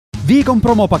Viikon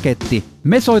promopaketti.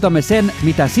 Me soitamme sen,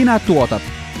 mitä sinä tuotat.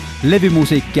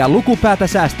 Levymusiikkia lukupäätä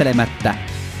säästelemättä.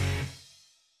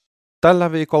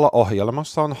 Tällä viikolla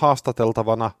ohjelmassa on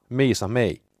haastateltavana Miisa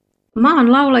May. Mä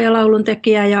oon laulaja,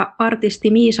 lauluntekijä ja artisti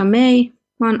Miisa May.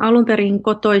 Mä oon alun perin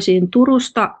kotoisin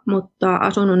Turusta, mutta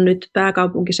asunut nyt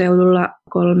pääkaupunkiseudulla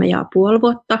 3,5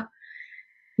 vuotta.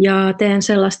 Ja teen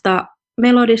sellaista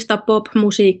melodista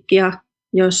pop-musiikkia,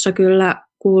 jossa kyllä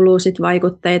kuuluu sit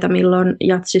vaikutteita milloin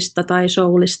jatsista tai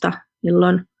soulista,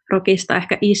 milloin rockista,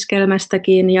 ehkä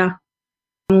iskelmästäkin. Ja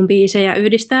mun biisejä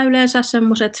yhdistää yleensä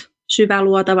semmoiset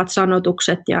syväluotavat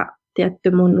sanotukset ja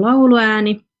tietty mun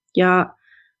lauluääni. Ja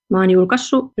mä oon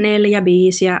julkaissut 4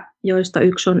 biisiä, joista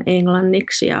 1 on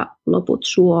englanniksi ja loput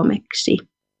suomeksi.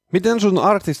 Miten sun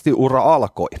artistiura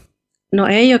alkoi? No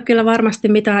ei ole kyllä varmasti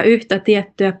mitään yhtä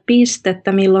tiettyä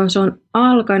pistettä, milloin se on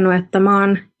alkanut, että mä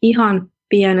oon ihan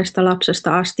pienestä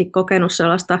lapsesta asti kokenut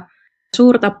sellaista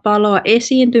suurta paloa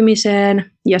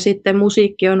esiintymiseen ja sitten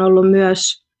musiikki on ollut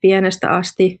myös pienestä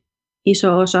asti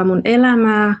iso osa mun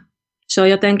elämää. Se on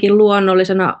jotenkin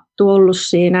luonnollisena tullut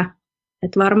siinä,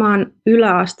 että varmaan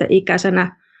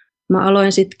yläasteikäisenä mä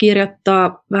aloin sitten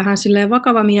kirjoittaa vähän silleen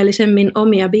vakavamielisemmin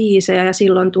omia biisejä ja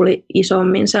silloin tuli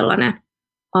isommin sellainen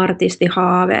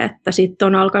artistihaave, että sitten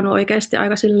on alkanut oikeasti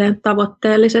aika silleen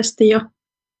tavoitteellisesti jo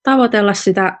tavoitella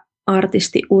sitä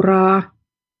artistiuraa.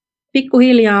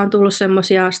 Pikkuhiljaa on tullut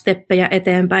semmoisia steppejä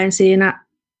eteenpäin siinä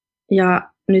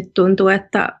ja nyt tuntuu,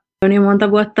 että on jo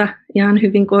monta vuotta ihan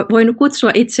hyvin voinut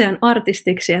kutsua itseään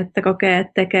artistiksi, että kokee,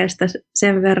 että tekee sitä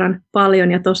sen verran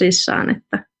paljon ja tosissaan.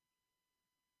 Että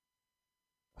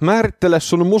Määrittele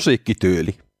sun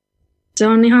musiikkityyli. se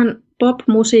on ihan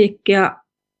pop-musiikkia.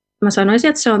 Mä sanoisin,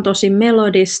 että se on tosi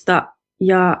melodista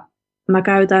ja mä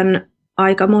käytän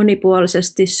aika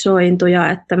monipuolisesti sointuja,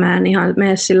 että mä en ihan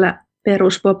mene sillä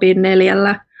peruspopin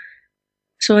 4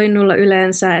 soinnulla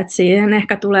yleensä, että siihen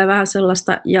ehkä tulee vähän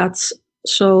sellaista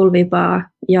jazz-soul-vibaa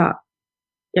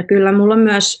ja kyllä mulla on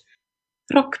myös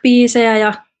rock-biisejä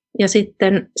ja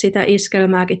sitten sitä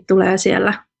iskelmääkin tulee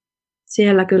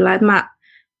siellä kyllä, että mä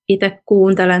itse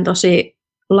kuuntelen tosi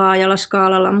laajalla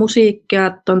skaalalla musiikkia,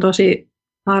 että on tosi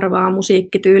harvaa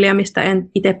musiikkityyliä, mistä en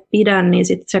itse pidä, niin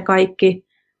sitten se kaikki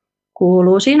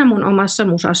kuuluu siinä mun omassa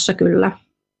musassa kyllä.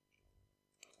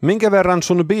 Minkä verran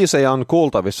sun biisejä on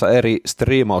kuultavissa eri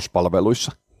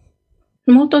striimauspalveluissa?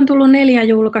 Multa on tullut 4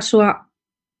 julkaisua.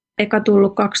 Eka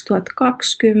tullut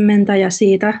 2020 ja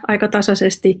siitä aika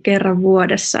tasaisesti kerran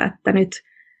vuodessa, että nyt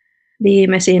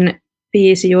viimeisin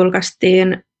biisi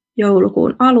julkaistiin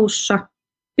joulukuun alussa.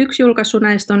 1 julkaisu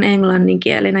näistä on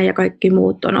englanninkielinen ja kaikki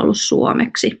muut on ollut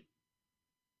suomeksi.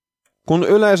 Kun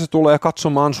yleisö tulee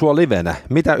katsomaan sua livenä,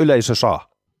 mitä yleisö saa?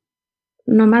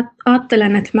 No mä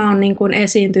ajattelen, että mä oon niin kuin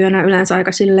esiintyjänä yleensä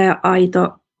aika silleen aito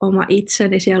oma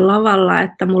itseni siellä lavalla,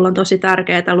 että mulla on tosi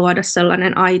tärkeää luoda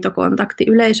sellainen aito kontakti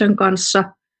yleisön kanssa.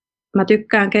 Mä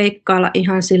tykkään keikkailla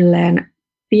ihan silleen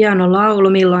pianolaulu,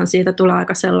 milloin siitä tulee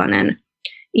aika sellainen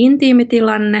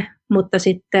intiimitilanne, mutta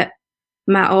sitten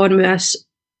mä oon myös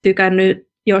tykännyt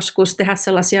joskus tehdä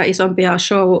sellaisia isompia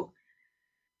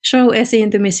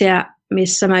show-esiintymisiä,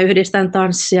 missä mä yhdistän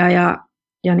tanssia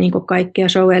ja niin kuin kaikkia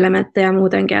show-elementtejä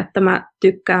muutenkin, että mä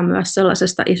tykkään myös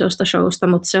sellaisesta isosta showsta,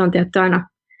 mutta se on tietty aina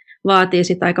vaatii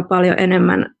sitä aika paljon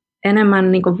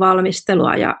enemmän niin kuin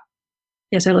valmistelua ja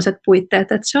sellaiset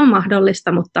puitteet, että se on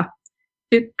mahdollista, mutta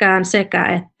tykkään sekä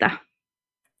että.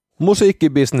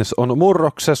 Musiikkibisnes on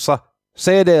murroksessa,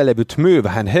 CD-levyt myy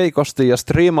vähän heikosti ja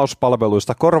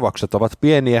striimauspalveluista korvaukset ovat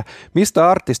pieniä. Mistä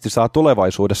artisti saa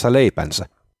tulevaisuudessa leipänsä?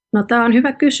 No tämä on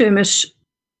hyvä kysymys.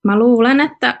 Mä luulen,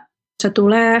 että se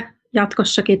tulee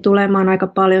jatkossakin tulemaan aika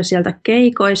paljon sieltä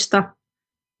keikoista.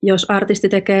 Jos artisti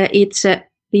tekee itse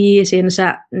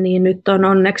biisinsä, niin nyt on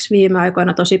onneksi viime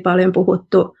aikoina tosi paljon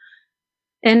puhuttu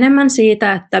enemmän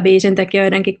siitä, että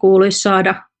biisintekijöidenkin kuuluisi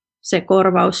saada se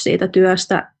korvaus siitä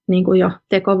työstä niin kuin jo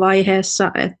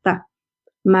tekovaiheessa, että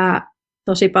mä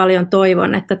tosi paljon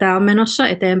toivon, että tämä on menossa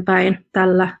eteenpäin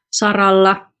tällä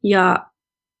saralla ja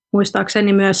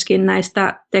muistaakseni myöskin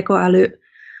näistä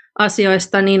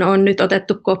tekoälyasioista niin on nyt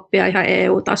otettu koppia ihan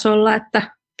EU-tasolla,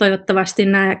 että toivottavasti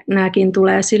nämäkin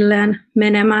tulee silleen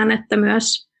menemään, että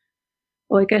myös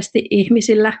oikeasti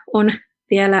ihmisillä on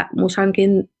vielä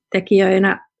musankin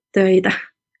tekijöinä töitä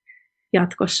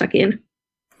jatkossakin.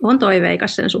 On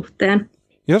toiveikas sen suhteen.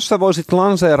 Jos sä voisit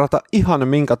lanseerata ihan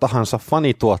minkä tahansa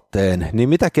fanituotteen, niin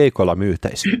mitä keikoilla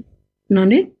myytäisiin? No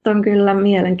nyt on kyllä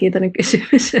mielenkiintoinen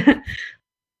kysymys.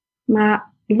 Mä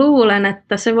luulen,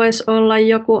 että se voisi olla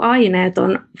joku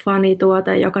aineeton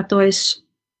fanituote,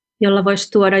 jolla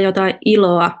voisi tuoda jotain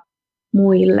iloa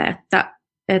muille. Että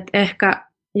ehkä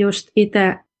just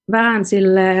itse vähän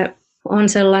silleen on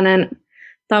sellainen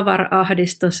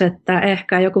tavara-ahdistus, että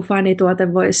ehkä joku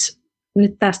fanituote voisi,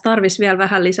 nyt tässä tarvitsisi vielä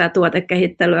vähän lisää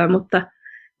tuotekehittelyä, mutta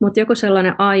joku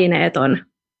sellainen aineeton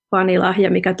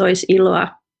fanilahja, mikä toisi iloa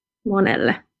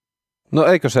monelle. No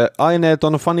eikö se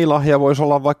aineeton fanilahja voisi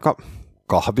olla vaikka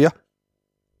kahvia?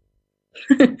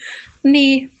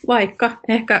 Niin, vaikka.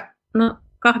 Ehkä, no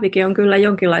kahvikin on kyllä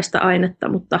jonkinlaista ainetta,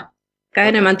 mutta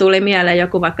enemmän tuli mieleen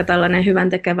joku vaikka tällainen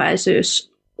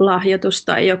hyväntekeväisyyslahjoitus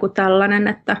tai joku tällainen,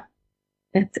 että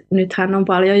nythän on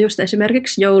paljon just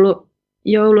esimerkiksi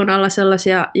joulun alla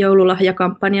sellaisia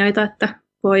joululahjakampanjoita, että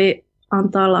voi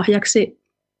antaa lahjaksi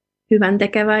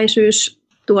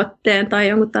hyväntekeväisyystuotteen tai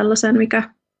jonkun tällaisen, mikä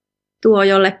tuo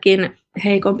jollekin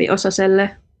heikompi osaselle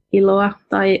iloa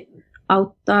tai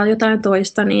auttaa jotain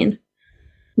toista, niin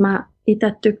mä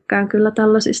itse tykkään kyllä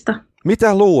tällaisista.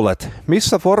 Mitä luulet,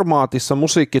 missä formaatissa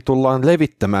musiikki tullaan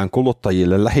levittämään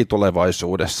kuluttajille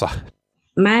lähitulevaisuudessa?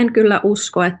 Mä en kyllä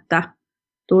usko, että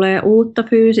tulee uutta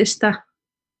fyysistä,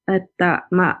 että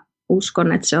mä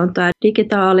uskon, että se on tämä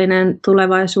digitaalinen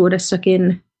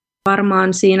tulevaisuudessakin.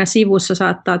 Varmaan siinä sivussa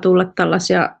saattaa tulla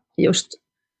tällaisia just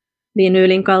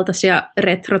vinyylin kaltaisia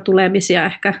retrotulemisia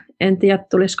ehkä. En tiedä,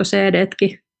 tulisiko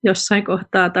CD-tkin jossain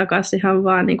kohtaa takaisin ihan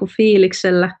vaan niin kuin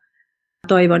fiiliksellä.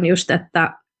 Toivon just,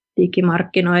 että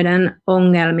digimarkkinoiden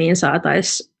ongelmiin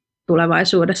saataisiin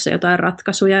tulevaisuudessa jotain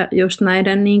ratkaisuja just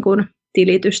näiden niin kuin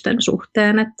tilitysten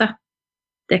suhteen, että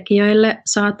tekijöille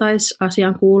saataisiin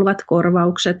asian kuuluvat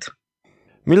korvaukset.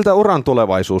 Miltä uran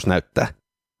tulevaisuus näyttää?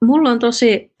 Mulla on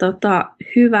tosi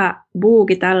hyvä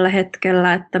buuki tällä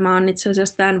hetkellä, että mä oon itse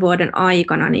asiassa tämän vuoden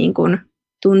aikana niin kun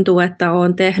tuntuu, että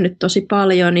oon tehnyt tosi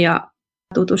paljon ja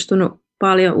tutustunut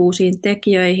paljon uusiin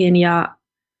tekijöihin ja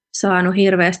saanut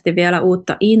hirveästi vielä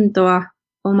uutta intoa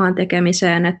omaan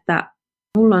tekemiseen, että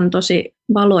mulla on tosi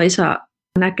valoisa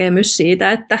näkemys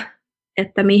siitä,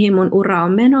 että mihin mun ura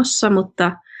on menossa,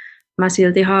 mutta mä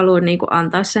silti haluan niin kuin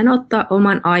antaa sen ottaa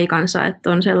oman aikansa,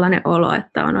 että on sellainen olo,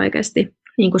 että on oikeasti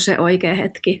niin kuin se oikea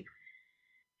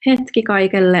hetki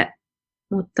kaikelle,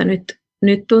 mutta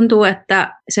nyt tuntuu,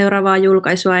 että seuraavaa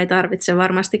julkaisua ei tarvitse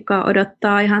varmastikaan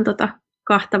odottaa ihan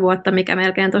 2 vuotta, mikä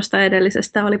melkein tuosta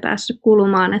edellisestä oli päässyt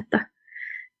kulumaan, että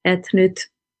nyt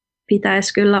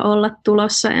pitäisi kyllä olla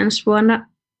tulossa ensi vuonna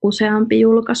useampi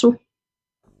julkaisu.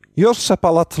 Jos sä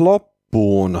palat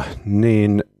loppuun,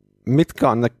 niin mitkä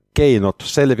on ne keinot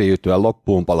selviytyä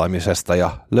loppuun palamisesta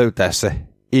ja löytää se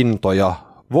into ja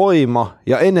voima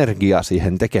ja energia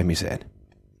siihen tekemiseen?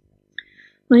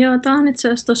 No joo, tämä on itse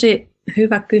asiassa tosi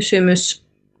hyvä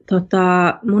kysymys.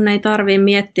 Mun ei tarvitse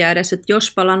miettiä edes, että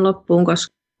jos palan loppuun,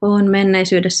 koska olen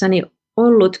menneisyydessäni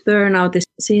ollut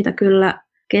burnoutissa. Siitä kyllä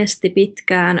kesti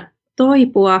pitkään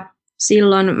toipua.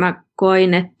 Silloin mä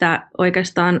koin, että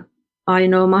oikeastaan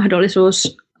ainoa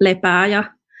mahdollisuus lepää ja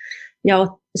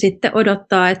sitten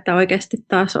odottaa, että oikeasti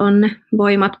taas on ne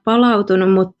voimat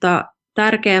palautunut, mutta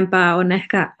tärkeämpää on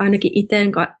ehkä ainakin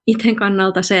iten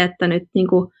kannalta se, että nyt niin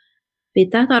kuin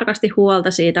pitää tarkasti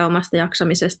huolta siitä omasta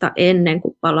jaksamisesta ennen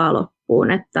kuin palaa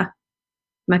loppuun. Että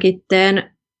mäkin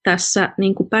teen tässä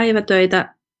niin kuin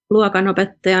päivätöitä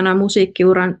luokanopettajana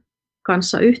musiikkiuran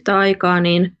kanssa yhtä aikaa,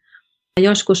 niin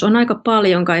joskus on aika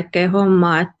paljon kaikkea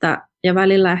hommaa ja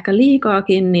välillä ehkä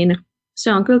liikaakin, niin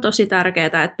se on kyllä tosi tärkeää,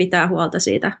 että pitää huolta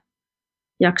siitä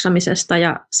jaksamisesta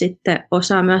ja sitten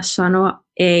osaa myös sanoa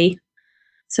ei.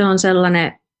 Se on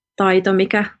sellainen taito,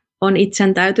 mikä on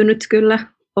itsen täytynyt kyllä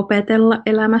opetella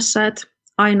elämässä, että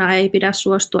aina ei pidä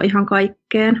suostua ihan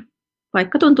kaikkeen,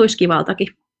 vaikka tuntuisi kivaltakin.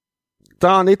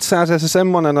 Tämä on itse asiassa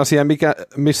semmoinen asia,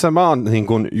 missä mä oon niin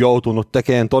kun joutunut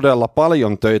tekemään todella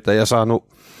paljon töitä ja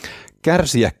saanut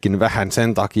kärsiäkin vähän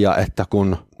sen takia, että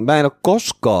kun mä en ole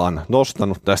koskaan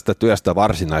nostanut tästä työstä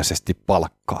varsinaisesti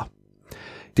palkkaa.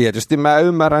 Tietysti mä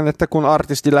ymmärrän, että kun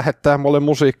artisti lähettää mulle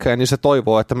musiikkia, niin se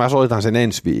toivoo, että mä soitan sen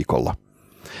ensi viikolla.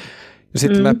 Ja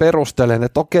sitten mä perustelen,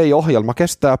 että okei, ohjelma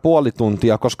kestää puoli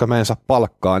tuntia, koska mä en saa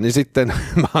palkkaa, niin sitten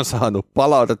mä oon saanut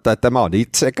palautetta, että mä oon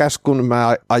itsekäs, kun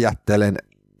mä ajattelen,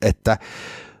 että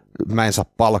mä en saa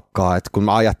palkkaa, että kun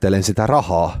mä ajattelen sitä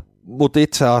rahaa. Mutta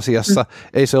itse asiassa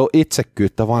ei se ole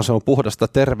itsekkyyttä, vaan se on puhdasta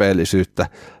terveellisyyttä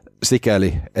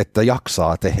sikäli, että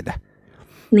jaksaa tehdä.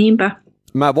 Niinpä.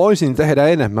 Mä voisin tehdä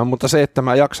enemmän, mutta se, että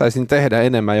mä jaksaisin tehdä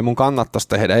enemmän ja mun kannattaisi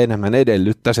tehdä enemmän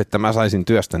edellyttäisi, että mä saisin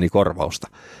työstäni korvausta.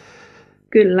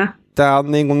 Kyllä. Tämä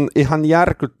on niin kuin ihan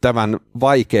järkyttävän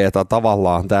vaikeaa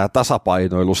tavallaan tämä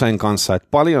tasapainoilu sen kanssa, että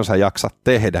paljon sä jaksat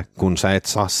tehdä, kun sä et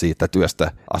saa siitä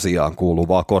työstä asiaan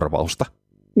kuuluvaa korvausta.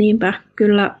 Niinpä,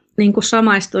 kyllä niin kuin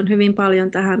samaistun hyvin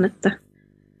paljon tähän, että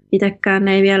itsekään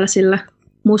ei vielä sillä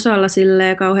musalla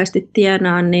silleen kauheasti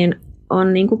tienaa, niin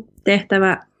on niin kuin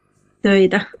tehtävä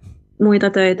muita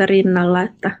töitä rinnalla,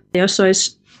 että jos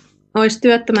olisi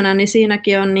työttömänä, niin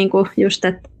siinäkin on niinku just,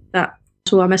 että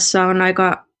Suomessa on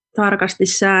aika tarkasti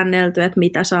säännelty, että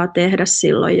mitä saa tehdä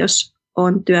silloin, jos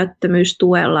on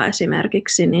työttömyystuella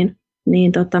esimerkiksi, niin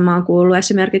mä oon kuullut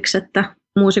esimerkiksi, että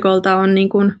muusikolta on niin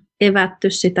kuin evätty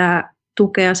sitä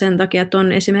tukea sen takia, että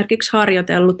on esimerkiksi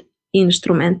harjoitellut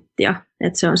instrumenttia,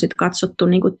 että se on sitten katsottu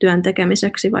niin kuin työn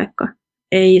tekemiseksi, vaikka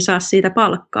ei saa siitä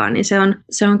palkkaa, niin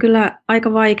se on kyllä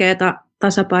aika vaikeaa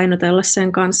tasapainotella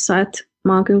sen kanssa, että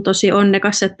mä oon kyllä tosi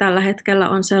onnekas, että tällä hetkellä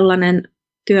on sellainen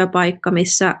työpaikka,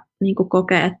 missä niin kuin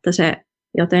kokee, että se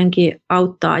jotenkin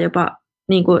auttaa jopa,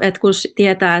 niin kuin, että kun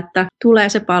tietää, että tulee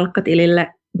se palkka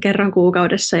tilille kerran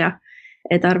kuukaudessa ja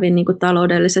ei tarvitse niin kuin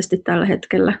taloudellisesti tällä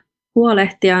hetkellä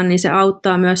huolehtia, niin se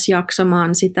auttaa myös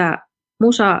jaksamaan sitä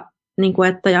musaa, niin kuin,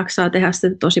 että jaksaa tehdä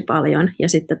sitä tosi paljon. Ja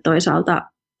sitten toisaalta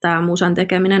tämä musan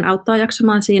tekeminen auttaa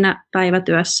jaksamaan siinä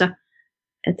päivätyössä,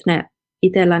 että ne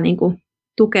itsellä niin kuin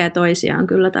tukee toisiaan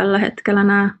kyllä tällä hetkellä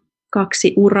nämä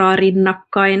 2 uraa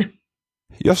rinnakkain.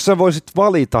 Jos sä voisit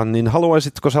valita, niin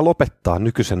haluaisitko sä lopettaa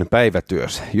nykyisen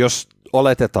päivätyösi, jos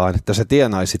oletetaan, että sä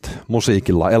tienaisit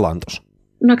musiikilla elantos?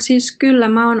 No siis kyllä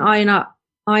mä oon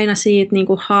aina siitä niin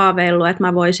kuin haaveillut, että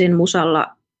mä voisin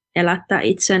musalla elättää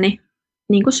itseni.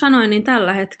 Niin kuin sanoin, niin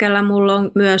tällä hetkellä mulla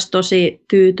on myös tosi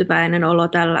tyytyväinen olo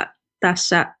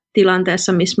tässä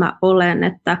tilanteessa, missä mä olen,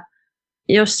 että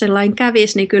jos sellainen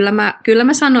kävisi, niin kyllä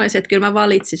mä sanoisin, että kyllä mä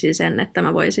valitsisin sen, että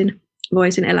mä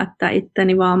voisin elättää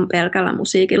itteni vaan pelkällä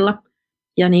musiikilla.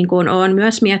 Ja niin kuin olen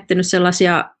myös miettinyt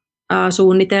sellaisia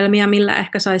suunnitelmia, millä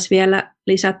ehkä saisi vielä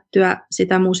lisättyä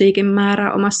sitä musiikin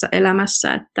määrää omassa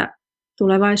elämässä, että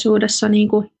tulevaisuudessa niin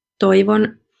kuin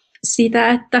toivon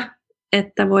sitä,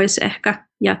 että voisi ehkä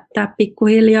jättää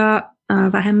pikkuhiljaa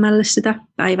vähemmälle sitä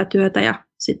päivätyötä ja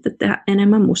sitten tehdä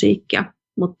enemmän musiikkia.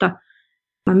 Mutta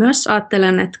mä myös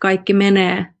ajattelen, että kaikki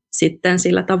menee sitten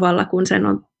sillä tavalla, kun sen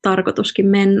on tarkoituskin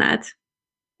mennä. Et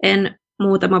en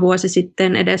muutama vuosi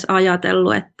sitten edes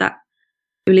ajatellut, että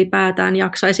ylipäätään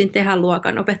jaksaisin tehdä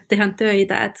luokanopettajan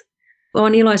töitä. Et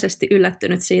olen iloisesti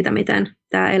yllättynyt siitä, miten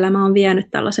tämä elämä on vienyt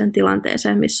tällaiseen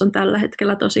tilanteeseen, missä on tällä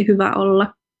hetkellä tosi hyvä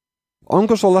olla.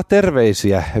 Onko sulla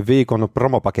terveisiä viikon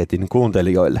promopaketin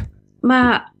kuuntelijoille?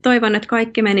 Mä toivon, että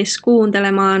kaikki menis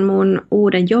kuuntelemaan mun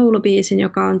uuden joulubiisin,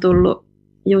 joka on tullut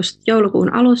just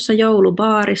joulukuun alussa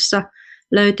joulubaarissa.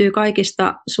 Löytyy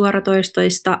kaikista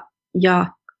suoratoistoista ja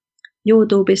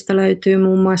YouTubesta löytyy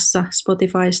muun muassa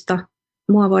Spotifysta.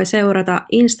 Mua voi seurata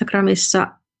Instagramissa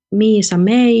Miisa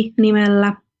Mei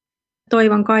nimellä.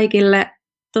 Toivon kaikille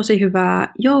tosi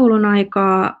hyvää joulun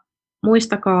aikaa.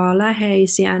 Muistakaa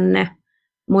läheisiänne.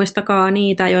 Muistakaa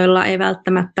niitä, joilla ei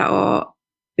välttämättä ole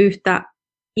yhtä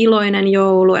iloinen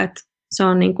joulu. Et se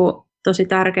on niinku tosi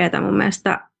tärkeää mun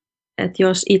mielestä, että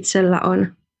jos itsellä on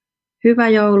hyvä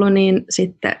joulu, niin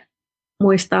sitten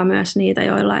muistaa myös niitä,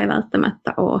 joilla ei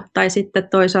välttämättä ole. Tai sitten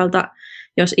toisaalta,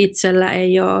 jos itsellä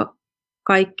ei ole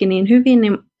kaikki niin hyvin,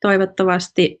 niin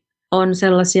toivottavasti on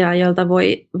sellaisia, joilta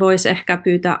voisi ehkä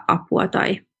pyytää apua.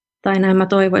 Tai näin mä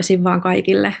toivoisin vaan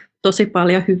kaikille tosi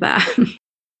paljon hyvää.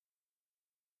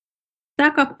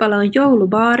 Tämä kappale on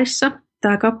joulubaarissa.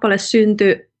 Tämä kappale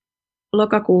syntyi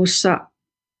lokakuussa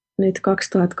nyt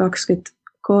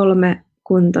 2023,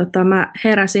 kun mä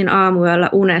heräsin aamuyöllä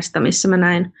unesta, missä mä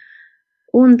näin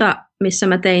unta, missä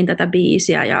mä tein tätä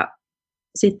biisiä. Ja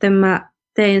sitten mä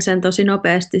tein sen tosi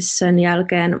nopeasti sen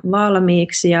jälkeen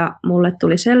valmiiksi ja mulle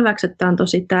tuli selväksi, että tämä on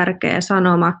tosi tärkeä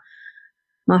sanoma.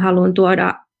 Mä haluan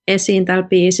tuoda esiin tällä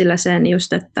biisillä sen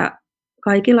just, että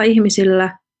kaikilla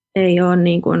ihmisillä ei ole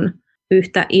niin kuin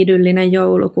yhtä idyllinen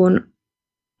joulu kuin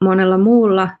monella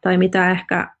muulla tai mitä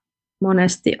ehkä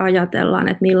monesti ajatellaan,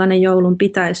 että millainen joulun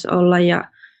pitäisi olla. Ja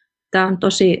tämä on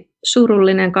tosi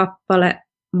surullinen kappale,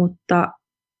 mutta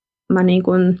mä niin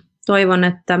kuin toivon,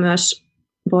 että myös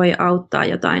voi auttaa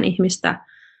jotain ihmistä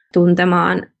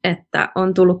tuntemaan, että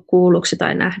on tullut kuulluksi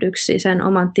tai nähdyksi sen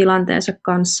oman tilanteensa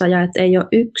kanssa ja että ei ole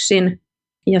yksin.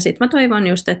 Ja sitten mä toivon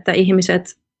just, että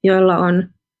ihmiset, joilla on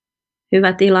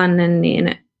hyvä tilanne,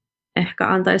 niin ehkä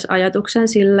antaisi ajatuksen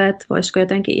sille, että voisiko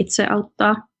jotenkin itse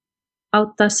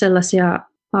auttaa sellaisia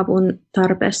avun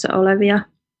tarpeessa olevia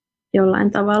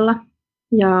jollain tavalla.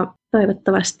 Ja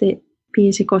toivottavasti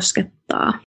biisi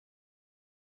koskettaa.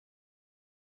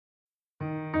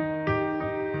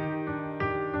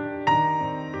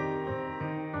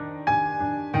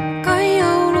 Kai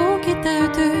jouluukin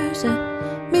täytyy se,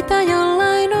 mitä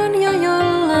jollain on ja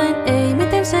jollain ei.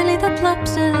 Miten selität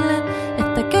lapselle,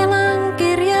 että Kelan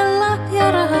kirjalla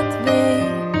ja rahat vei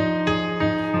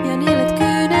ja nielet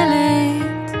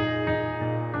kyyneleit.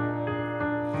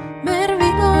 Mervi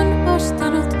on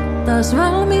ostanut taas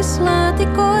valmis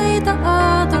laatikoita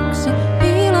aatoksi.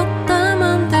 Piilottaa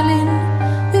mantelin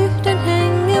yhden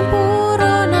hengen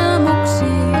puuronaamuksi.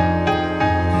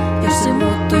 Jos se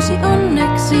muuttuisi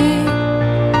onneksi.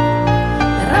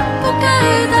 Ja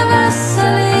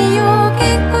rappukäytävässä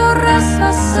leijuukin kun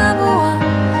rasvas savua.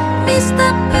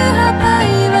 Mistä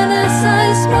pyhäpäivänä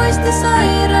sais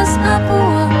muistisairas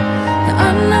apua. Ja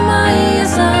Anna-Maija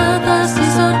saa taas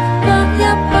ison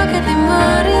lahjapaketin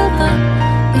Maarilta.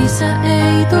 Isä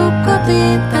ei tuu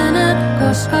kotiin tänään,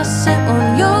 koska se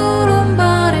on joulun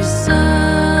baarissa.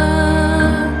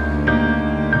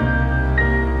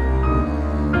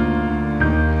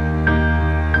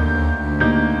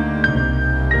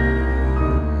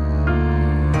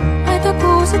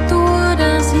 Aitokuusi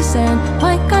tuodaan sisään,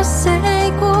 vaikka se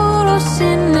ei kuulu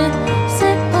sinne.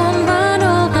 Se on vaan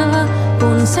oltava,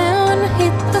 kun se on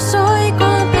hitto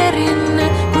soikoon perinne.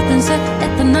 Kuten se,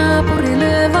 että naapuri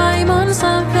lyö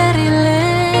vaimonsa verille.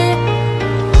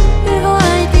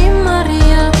 Yhoäiti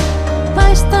Maria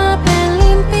paistaa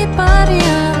pellin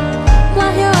piparia.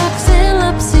 Lahjoakseen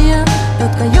lapsia,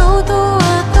 jotka joutuu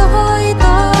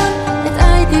aattohoitoon. Et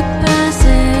äiti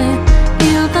pääsee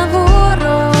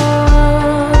iltavuoroon.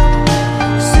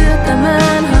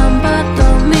 Syöttämään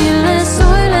hampaattomille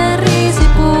soille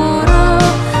riisipuuroa.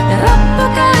 Ja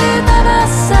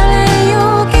rappukäytävässä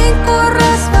leijuukin kun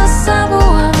rasvas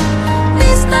savua.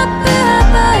 Mistä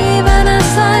pyhäpäivänä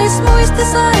sais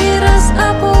muistisairas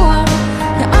apua.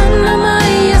 Ja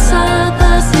Anna-Maija saa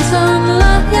taas ison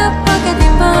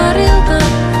lahjapaketin Maarilta.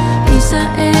 Isä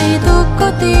ei tuu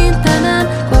kotiin tänään,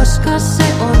 koska se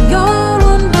on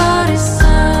joulun baarissa.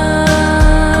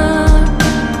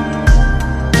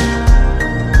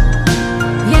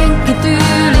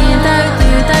 Jenkkityyliin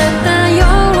täytyy täyttää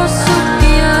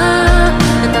joulusukkia.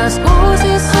 Ja taas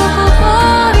uusi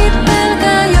sukupolvi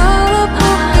pelkää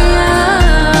joulupukkia.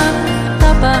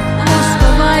 Tapa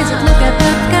uskovaiset lukee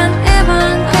pätkän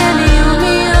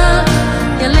evankeliumia.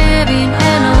 Ja Leevin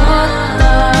eno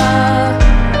ottaa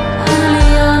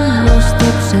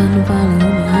yliannustuksen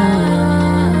valjumia.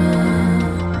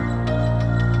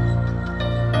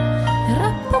 Ja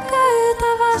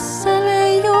rappukäytävässä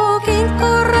leijuukin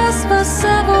kun rasvas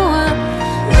savua.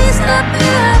 Mistä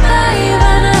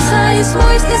pyhäpäivänä sais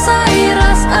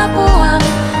muistisairas apua.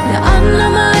 Ja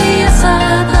Anna-Maija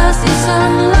saa taas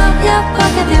ison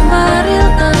lahjapaketin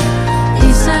Maarilta.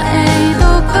 Isä ei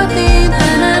tuu kotiin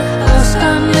tänään,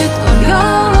 koska nyt on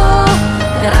joulu.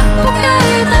 Ja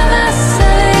rappukäytävässä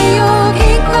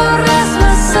leijuukin kun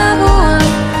rasvas savua.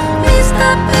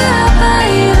 Mistä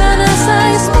pyhäpäivänä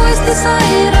sais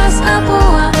muistisairas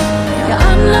apua. Ja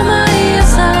Anna-Maija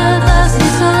saa taas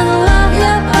ison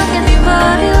lahjapaketin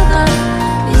Maarilta.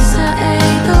 Isä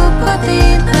ei tuu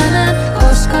kotiin tänään,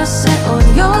 koska se on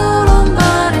joulun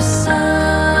baarissa.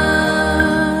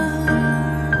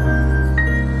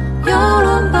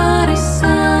 Joulun baarissa.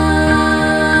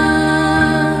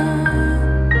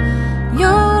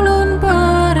 Joulun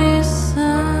baarissa.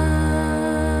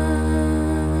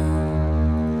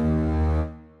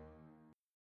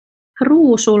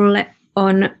 Ruusulle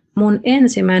on mun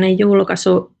ensimmäinen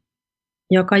julkaisu,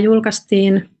 joka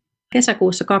julkaistiin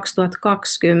kesäkuussa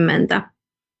 2020.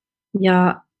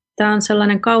 Ja tämä on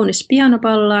sellainen kaunis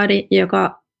pianoballaadi,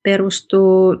 joka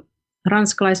perustuu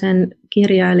ranskalaisen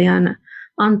kirjailijan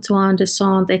Antoine de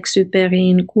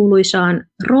Saint-Exupéryn kuuluisaan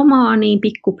romaaniin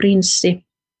Pikkuprinssi.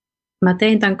 Mä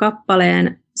tein tämän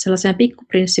kappaleen sellaiseen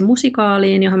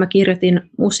Pikkuprinssi-musikaaliin, johon mä kirjoitin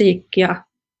musiikkia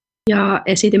ja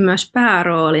esitin myös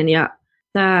pääroolin. Ja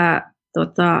tämä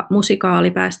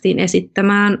musikaali päästiin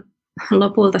esittämään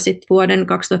lopulta sitten vuoden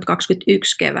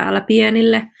 2021 keväällä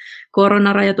pienille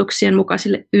koronarajoituksien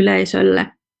mukaisille yleisölle.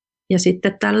 Ja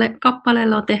sitten tälle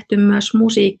kappaleelle on tehty myös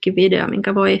musiikkivideo,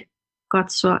 minkä voi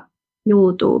katsoa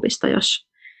YouTubesta, jos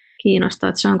kiinnostaa.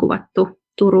 Että se on kuvattu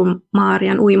Turun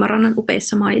Maarian uimarannan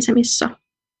upeissa maisemissa.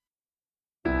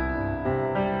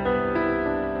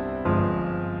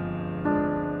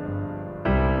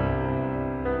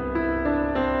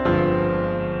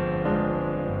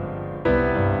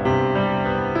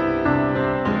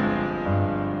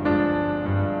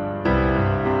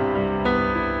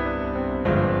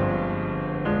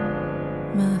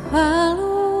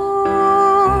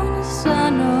 Haluun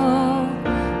sanoa,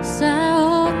 sä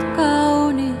oot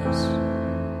kaunis.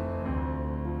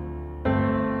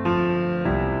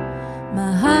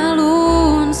 Mä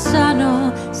haluun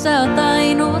sanoa, sä oot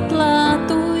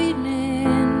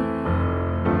ainutlaatuinen.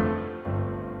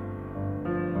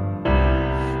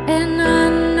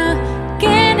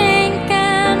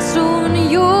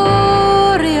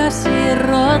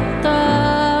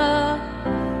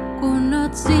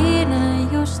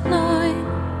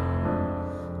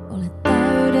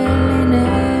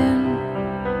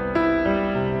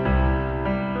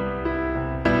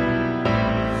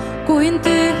 kuin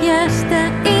tyhjästä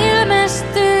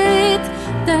ilmestyit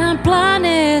tähän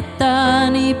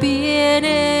planeettaani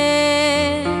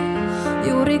pieneen.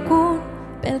 Juuri kun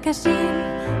pelkäsin,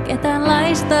 ketään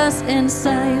laistas en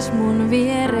sais mun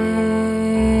viereen.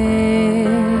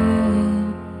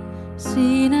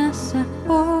 Siinä sä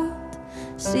oot,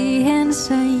 siihen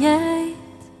sä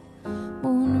jäit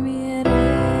mun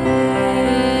viereen.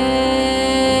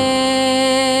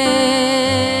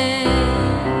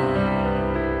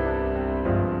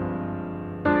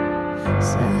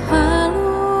 Sä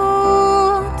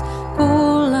haluut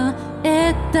kuulla,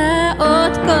 että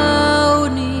oot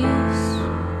kaunis,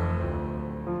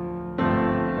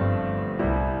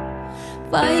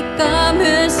 vaikka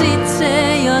myös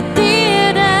itse jo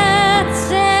tiedät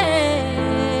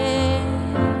sen.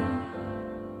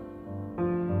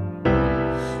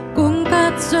 Kun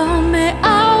katsomme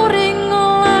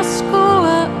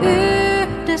auringonlaskua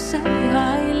yhdessä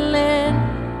ihaillen,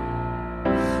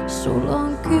 sul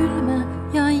on kylmä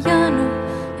ja jano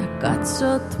ja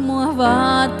katsot mua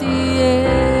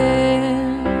vaatien.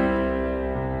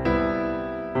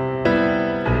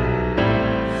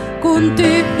 Kun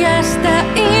tyhjästä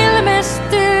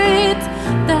ilmestyit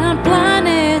tähän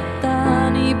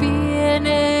planeettaani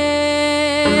pieneen,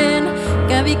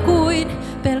 kävi kuin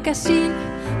pelkäsin,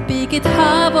 piikit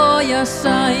haavoja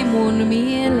sai mun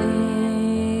mieleen.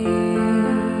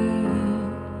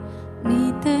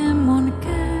 Miten mun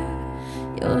käy,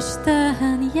 jos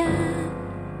tähän jään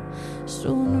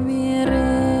sun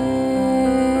viereen?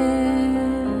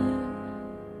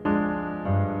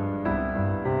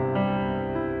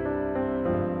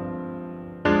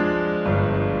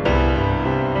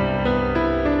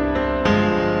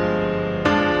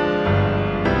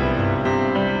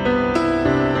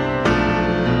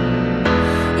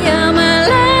 Ja mä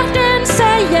lähden,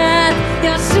 sä jäät,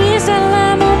 ja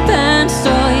sisällä mun pään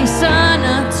soi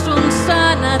sanat, sun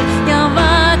sanat ja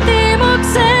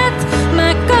vaatimukset.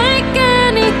 Mä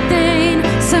kaikkeni tein,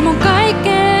 sä mun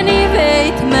kaikkeni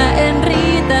veit. Mä en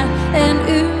riitä, en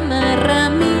ymmärrä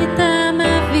mitä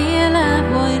mä vielä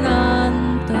voin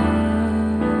antaa.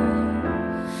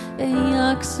 Ei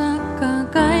jaksakaan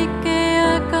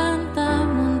kaikkea kantaa,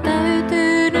 mun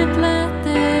täytyy nyt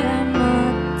lähteä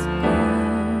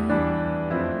matkaan.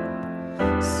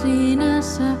 Siinä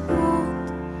sä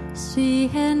oot,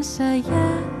 siihen sä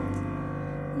jäät,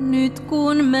 nyt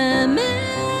kun mä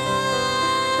menen.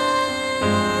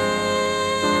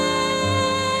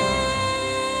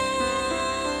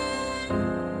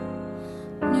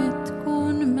 Nyt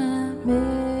kun mä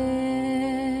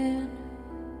menen.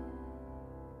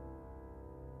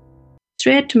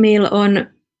 Treadmill on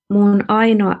mun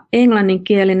ainoa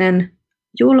englanninkielinen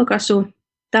julkaisu.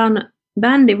 Tämä on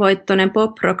bändivoittoinen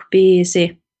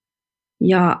pop-rock-biisi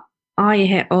ja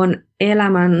aihe on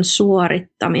elämän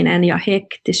suorittaminen ja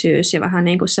hektisyys ja vähän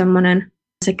niin kuin semmoinen,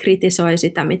 se kritisoi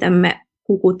sitä, miten me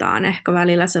hukutaan ehkä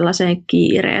välillä sellaiseen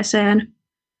kiireeseen.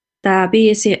 Tämä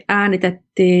biisi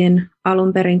äänitettiin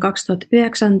alun perin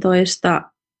 2019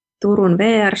 Turun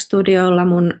VR-studiolla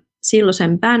mun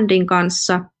silloisen bändin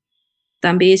kanssa.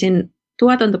 Tämän biisin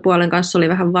tuotantopuolen kanssa oli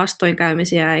vähän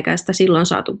vastoinkäymisiä eikä sitä silloin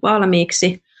saatu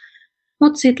valmiiksi.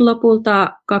 Mutta sitten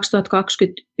lopulta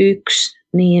 2021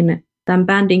 niin tämän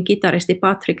bändin kitaristi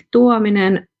Patrick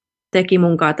Tuominen teki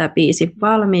munkaan tämä biisi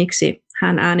valmiiksi.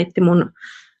 Hän äänitti mun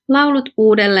laulut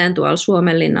uudelleen tuolla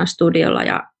Suomenlinnan studiolla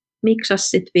ja miksasi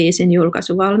sitten biisin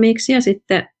julkaisu valmiiksi ja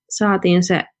sitten saatiin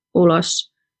se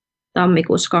ulos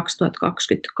tammikuussa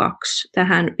 2022.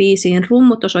 Tähän biisiin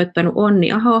rummut on soittanut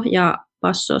Onni Aho ja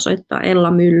basso soittaa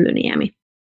Ella Myllyniemi.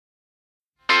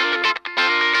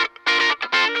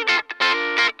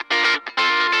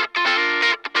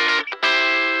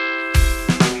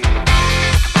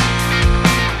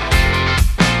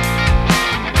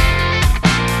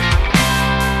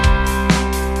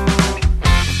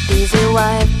 Busy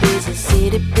wife, busy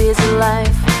city, busy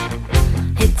life.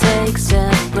 He takes a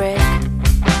break.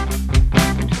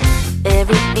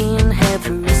 Every inhale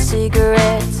through a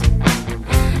cigarette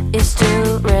is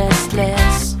too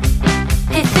restless.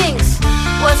 He thinks,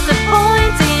 what's the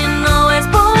point in always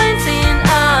pointing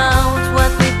out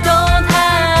what we don't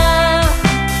have?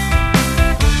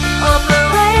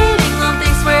 Operating on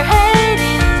things we're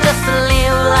hating just to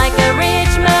live like a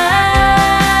rich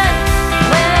man.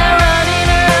 We're running,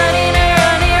 running,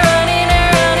 running, running,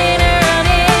 running,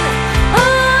 running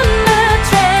on the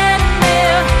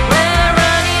treadmill. We're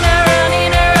running,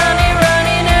 running, running,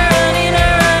 running, running,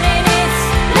 running. It's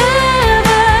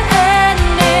never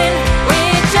ending. We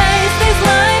chase this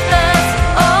life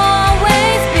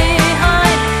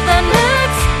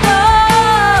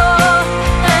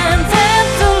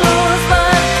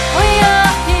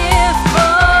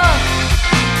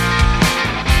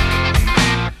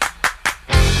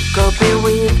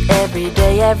every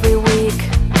day, every week,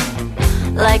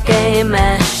 like a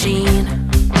machine.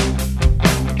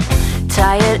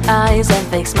 Tired eyes and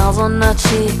fake smiles on our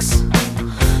cheeks,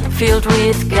 filled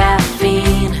with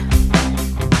caffeine.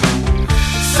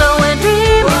 So we're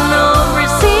dreaming of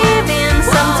receiving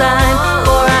some time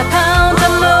for our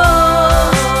counter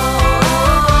moves,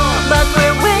 but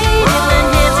we're waiting and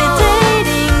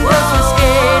hesitating 'cause we're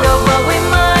scared of what we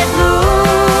might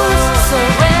lose. So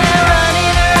we're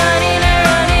running, running,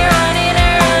 running, running,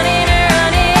 running,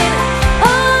 running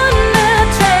on the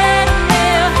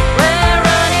treadmill. We're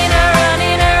running,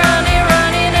 running, running,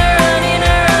 running, running,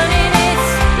 running. It's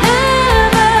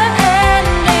never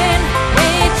ending. We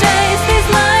chase this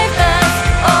life that's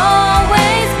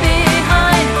always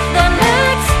behind the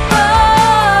next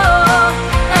goal,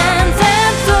 and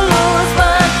tend to lose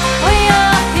what we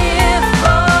are here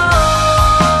for.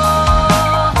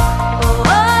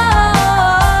 We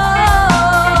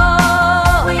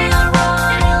are running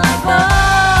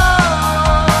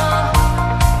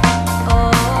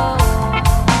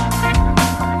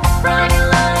like running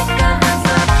like a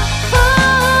hazard.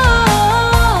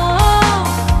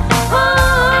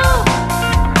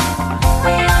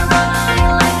 We are running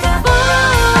like a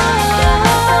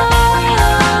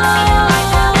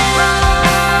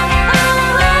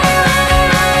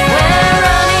We're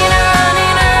running,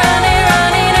 running, running,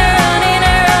 running, running,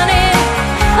 running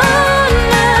on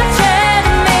the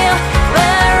treadmill.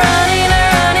 We're running,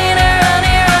 running,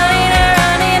 running, running,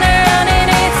 running, running.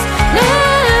 It's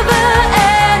never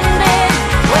ending.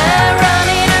 We're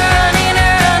running, running,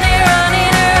 running,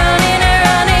 running, running,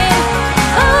 running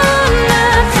on the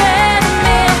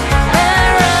treadmill.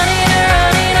 We're running,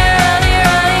 running, running,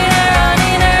 running,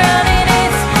 running, running.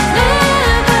 It's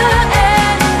never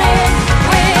ending.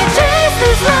 We chase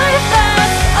this life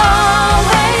that's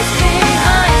always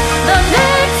behind the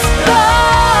next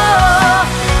goal,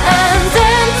 and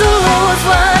tend to lose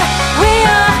what we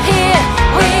are here.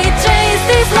 We chase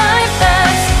this life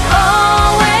that's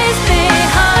always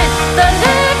behind the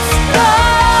next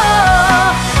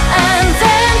goal, and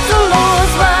tend to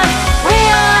lose what we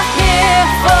are here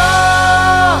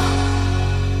for.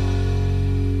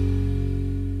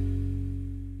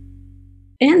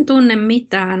 En tunne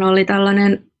mitään oli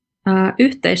tällainen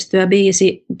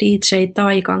yhteistyöbiisi DJ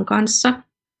Taikan kanssa.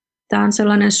 Tämä on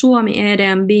sellainen Suomi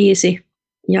EDM-biisi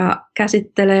ja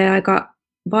käsittelee aika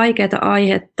vaikeaa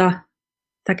aihetta.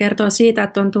 Tämä kertoo siitä,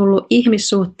 että on tullut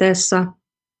ihmissuhteessa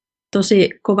tosi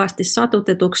kovasti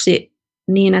satutetuksi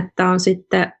niin, että on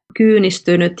sitten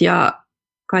kyynistynyt ja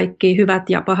kaikki hyvät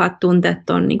ja pahat tunteet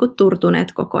on niin kuin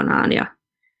turtuneet kokonaan ja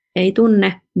ei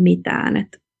tunne mitään.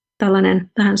 Että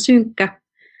tällainen vähän synkkä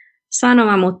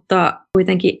sanoma, mutta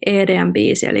kuitenkin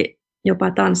EDM-biisi, eli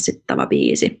jopa tanssittava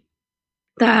biisi.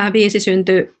 Tämä biisi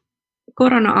syntyi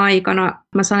korona-aikana.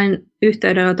 Mä sain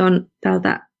yhteydenoton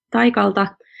tältä Taikalta,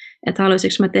 että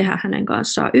haluaisinko mä tehdä hänen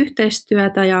kanssaan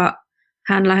yhteistyötä, ja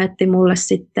hän lähetti mulle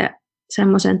sitten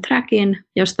semmoisen trackin,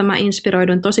 josta mä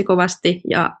inspiroidun tosi kovasti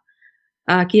ja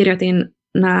kirjoitin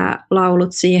nämä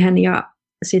laulut siihen, ja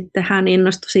sitten hän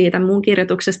innostui siitä mun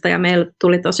kirjoituksesta ja meillä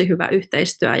tuli tosi hyvä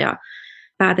yhteistyö ja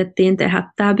päätettiin tehdä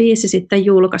tämä biisi sitten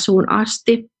julkaisuun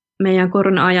asti. Meidän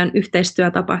korona-ajan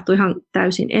yhteistyö tapahtui ihan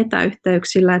täysin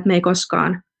etäyhteyksillä, että me ei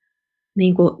koskaan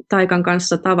niin kuin Taikan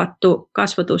kanssa tavattu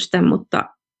kasvotusten, mutta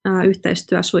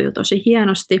yhteistyö sujui tosi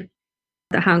hienosti.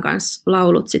 Tähän kanssa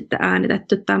laulut sitten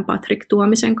äänitetty tämän Patrik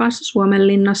Tuomisen kanssa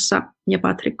Suomenlinnassa, ja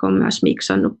Patrik on myös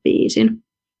miksannut biisin.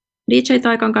 DJ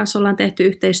Taikan kanssa ollaan tehty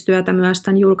yhteistyötä myös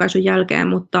tämän julkaisun jälkeen,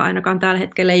 mutta ainakaan tällä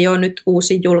hetkellä ei ole nyt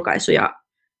uusia julkaisuja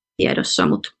tiedossa,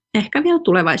 mutta ehkä vielä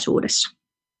tulevaisuudessa.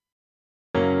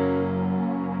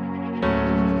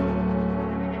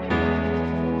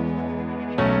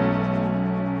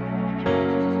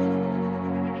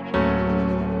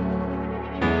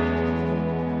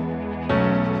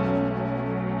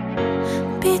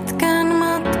 Pitkän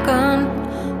matkan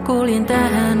kuljin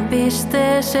tähän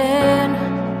pisteeseen.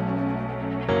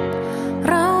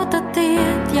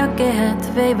 Rautatiet ja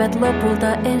kehät veivät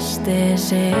lopulta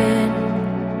esteeseen.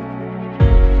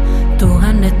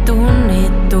 Tuhannet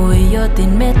tunnit tuijotin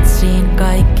metsiin,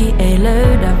 kaikki ei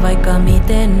löydä vaikka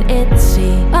miten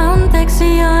etsii.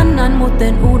 Anteeksi annan,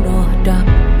 mutten unohda.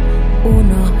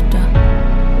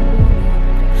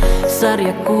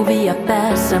 Sarjakuvia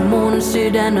päässä, mun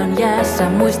sydän on jäässä.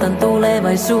 Muistan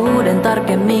tulevaisuuden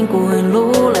tarkemmin kuin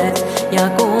luulet. Ja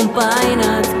kun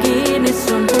painat kiinni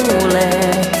sun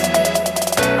huulet,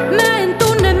 mä en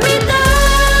tunne mitään.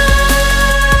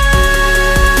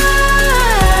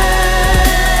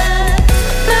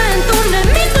 Mä en tunne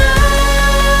mitään.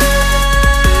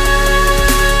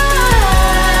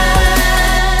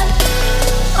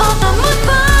 Ota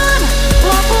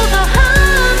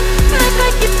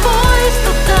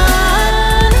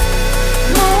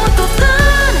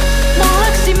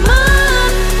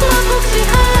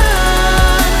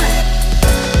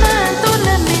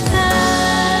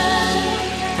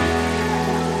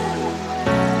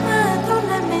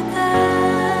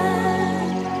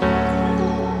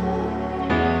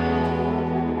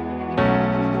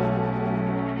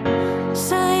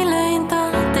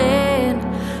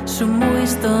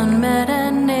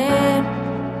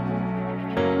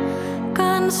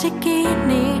vuosi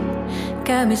kiinni,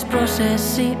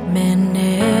 käymisprosessi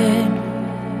menee.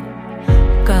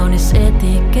 Kaunis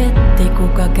etiketti,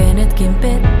 kuka kenetkin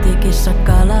petti, kissa,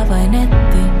 kala vai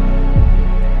netti.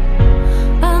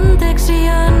 Anteeksi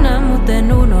anna, mut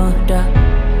en unohda.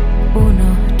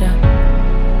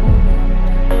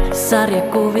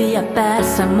 Sarjakuvia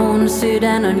päässä, mun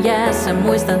sydän on jäässä.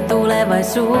 Muistan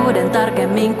tulevaisuuden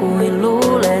tarkemmin kuin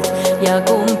luulet. Ja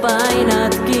kun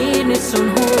painat kiinni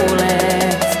sun huuleen.